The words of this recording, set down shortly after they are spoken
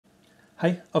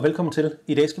Hej og velkommen til.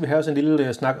 I dag skal vi have os en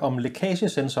lille snak om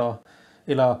lækagesensorer,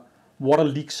 eller water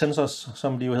leak sensors,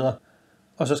 som de jo hedder.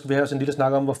 Og så skal vi have os en lille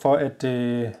snak om, hvorfor at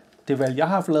det valg, jeg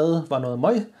har lavet, var noget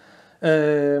møg,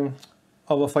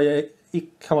 og hvorfor jeg ikke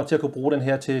kommer til at kunne bruge den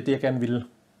her til det, jeg gerne ville.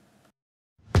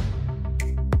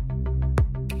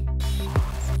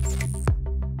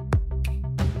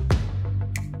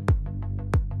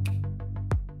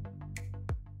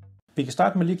 Vi kan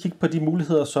starte med lige at kigge på de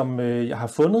muligheder, som jeg har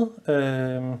fundet,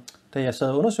 da jeg sad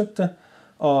og undersøgte det.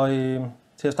 Og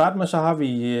til at starte med, så har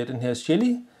vi den her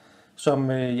Shelly,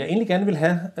 som jeg egentlig gerne vil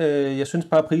have. Jeg synes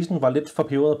bare, at prisen var lidt for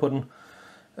peberet på den.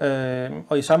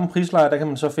 Og i samme prisleje, der kan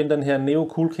man så finde den her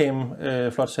COOLCAM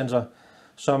flot sensor,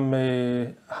 som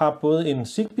har både en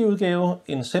Zigbee-udgave,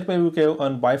 en Z-Wave-udgave og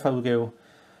en Wi-Fi-udgave.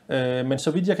 Men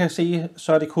så vidt jeg kan se,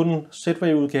 så er det kun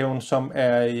Z-Wave-udgaven, som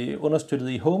er understøttet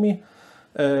i Homey.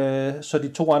 Så de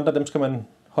to andre, dem skal man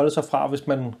holde sig fra, hvis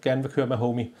man gerne vil køre med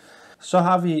Homey. Så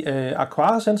har vi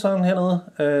Aqara-sensoren hernede,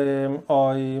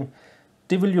 og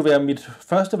det vil jo være mit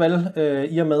første valg,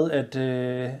 i og med, at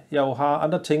jeg jo har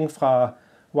andre ting fra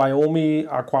Wyoming,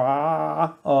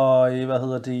 Aqara og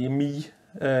Mi.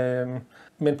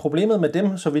 Men problemet med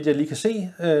dem, så vidt jeg lige kan se,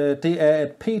 det er,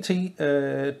 at pt.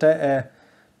 Der er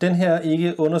den her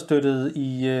ikke understøttet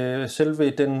i selve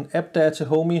den app, der er til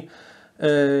Homey.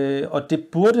 Og det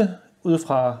burde, ud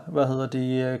fra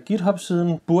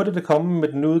GitHub-siden, burde det komme med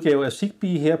den udgave af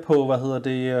Zigbee her på,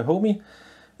 Homey.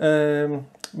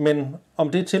 Men om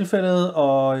det er tilfældet,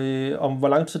 og om hvor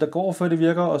lang tid der går, før det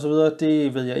virker osv.,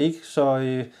 det ved jeg ikke. Så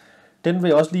den vil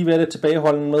jeg også lige være lidt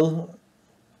tilbageholdende med.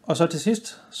 Og så til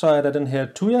sidst, så er der den her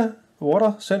Tuya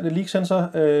water leak sensor,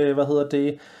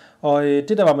 Og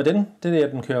det der var med den, det er,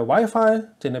 at den kører Wi-Fi,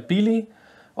 den er billig,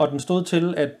 og den stod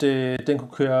til, at den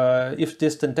kunne køre if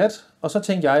this then that. Og så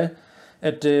tænkte jeg,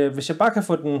 at hvis jeg bare kan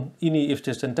få den ind i if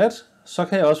this then that, så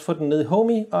kan jeg også få den ned i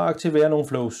Homey og aktivere nogle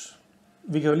flows.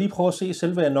 Vi kan jo lige prøve at se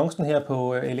selve annoncen her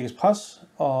på AliExpress,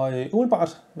 og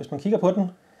umiddelbart, hvis man kigger på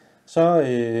den, så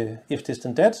if this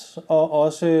then that, og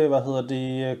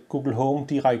også, Google Home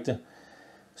direkte.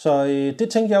 Så det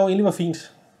tænkte jeg jo egentlig var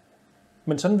fint.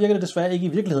 Men sådan virker det desværre ikke i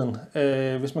virkeligheden.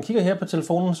 Hvis man kigger her på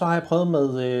telefonen, så har jeg prøvet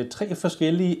med 3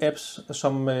 forskellige apps,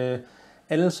 som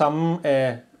alle sammen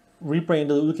er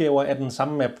rebrandede udgaver af den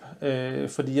samme app.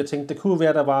 Fordi jeg tænkte, det kunne være,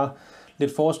 at der var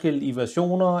lidt forskel i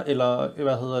versioner, eller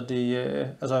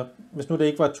altså hvis nu det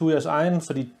ikke var Tuyas egen,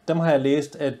 fordi dem har jeg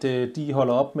læst, at de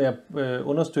holder op med at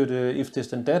understøtte if this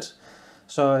then that.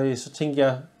 Så tænkte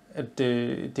jeg, at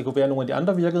det kunne være, at nogle af de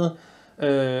andre virkede.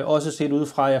 Også set ud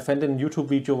fra, at jeg fandt en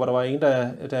YouTube-video, hvor der var en,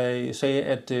 der sagde,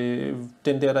 at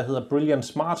den der hedder Brilliant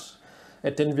Smart,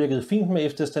 at den virkede fint med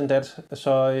if this then that.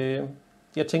 Så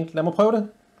jeg tænkte, lad mig prøve det.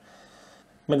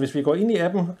 Men hvis vi går ind i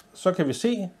appen, så kan vi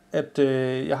se, at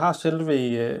jeg har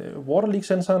selve water leak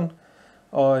sensoren,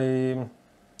 og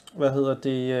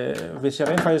hvis jeg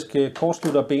rent faktisk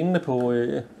kortslutter benene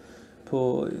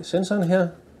på sensoren her,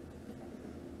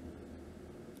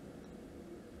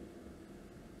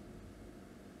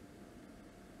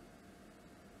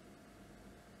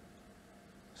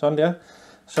 sådan der.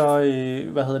 Så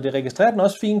registrerer den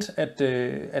også fint,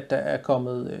 at der er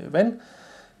kommet vand.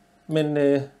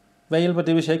 Men hvad hjælper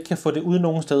det, hvis jeg ikke kan få det ud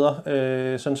nogen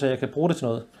steder, sådan så jeg kan bruge det til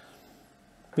noget?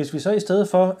 Hvis vi så i stedet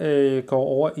for går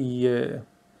over i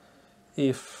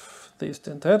if this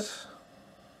then that,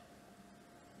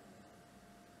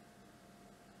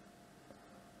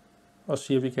 og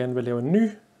siger, at vi gerne vil lave en ny,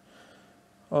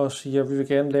 og siger, at vi vil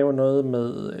gerne lave noget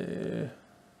med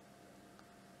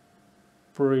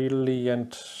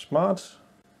Brilliant Smart.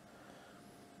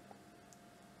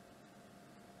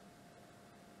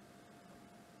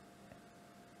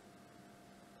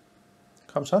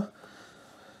 Kom så.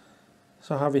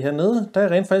 Så har vi hernede, der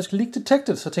er rent faktisk leak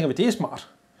detected, så tænker vi, det er smart.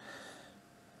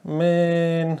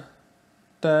 Men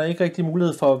der er ikke rigtig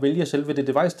mulighed for at vælge selve det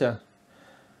device der.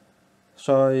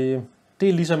 Så det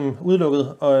er ligesom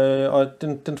udelukket, og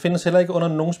den findes heller ikke under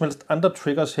nogen som helst andre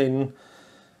triggers herinde.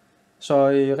 Så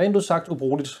rent udsagt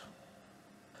ubrugeligt.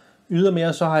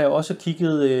 Ydermere så har jeg også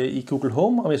kigget i Google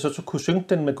Home, om jeg så kunne synke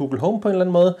den med Google Home på en eller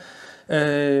anden måde.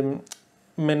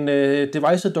 Men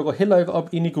devicet dukker heller ikke op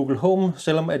ind i Google Home,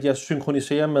 selvom at jeg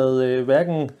synkroniserer med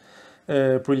hverken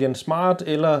Brilliant Smart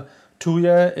eller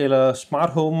Tuya eller Smart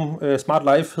Home,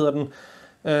 Smart Life hedder den.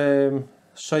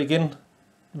 Så igen,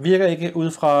 virker ikke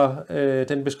ud fra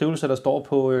den beskrivelse, der står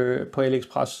på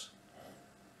AliExpress.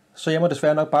 Så jeg må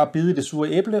desværre nok bare bide i det sure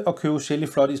æble og købe Shelly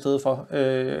flot i stedet for.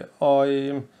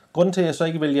 Grunden til, at jeg så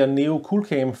ikke vælger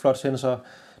COOLCAM flot sensor,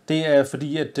 det er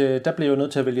fordi, at der bliver jeg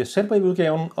nødt til at vælge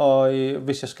Z-Wave-udgaven, og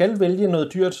hvis jeg skal vælge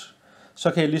noget dyrt,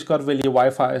 så kan jeg lige så godt vælge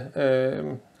Wi-Fi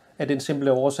af den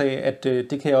simple årsag, at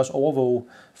det kan jeg også overvåge.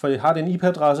 For har det en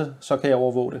IP-adresse, så kan jeg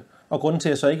overvåge det. Og grunden til,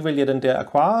 at jeg så ikke vælger den der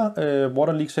Aqara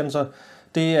water leak sensor,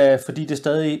 det er, fordi det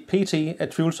stadig pt. Er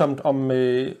tvivlsomt, om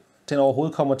den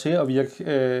overhovedet kommer til at virke,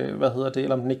 eller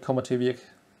om den ikke kommer til at virke.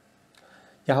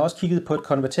 Jeg har også kigget på et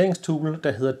konverteringstool,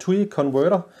 der hedder Tuya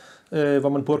Converter, hvor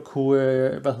man burde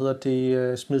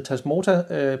kunne smide tasmota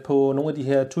på nogle af de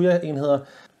her Tuya-enheder.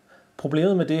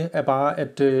 Problemet med det er bare,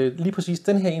 at lige præcis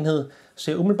den her enhed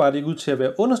ser umiddelbart ikke ud til at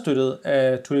være understøttet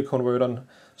af Tuya Converteren.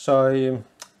 Så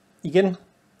igen,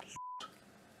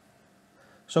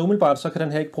 så umiddelbart så kan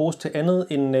den her ikke bruges til andet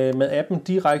end med appen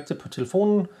direkte på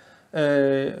telefonen,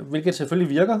 hvilket selvfølgelig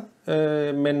virker,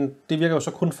 men det virker jo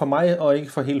så kun for mig og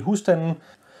ikke for hele husstanden,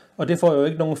 og det får jeg jo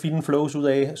ikke nogen fine flows ud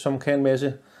af, som kan en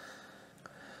masse.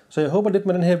 Så jeg håber lidt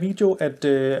med den her video, at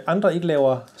andre ikke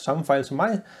laver samme fejl som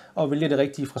mig, og vælger det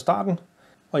rigtige fra starten.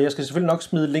 Og jeg skal selvfølgelig nok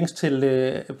smide links til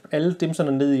alle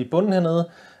dimserne nede i bunden hernede,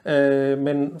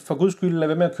 men for guds skyld lad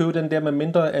være med at købe den der, med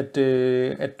mindre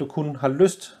at du kun har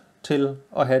lyst til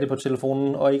at have det på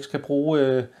telefonen, og ikke skal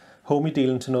bruge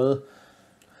homie-delen til noget.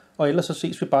 Og ellers så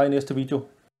ses vi bare i næste video.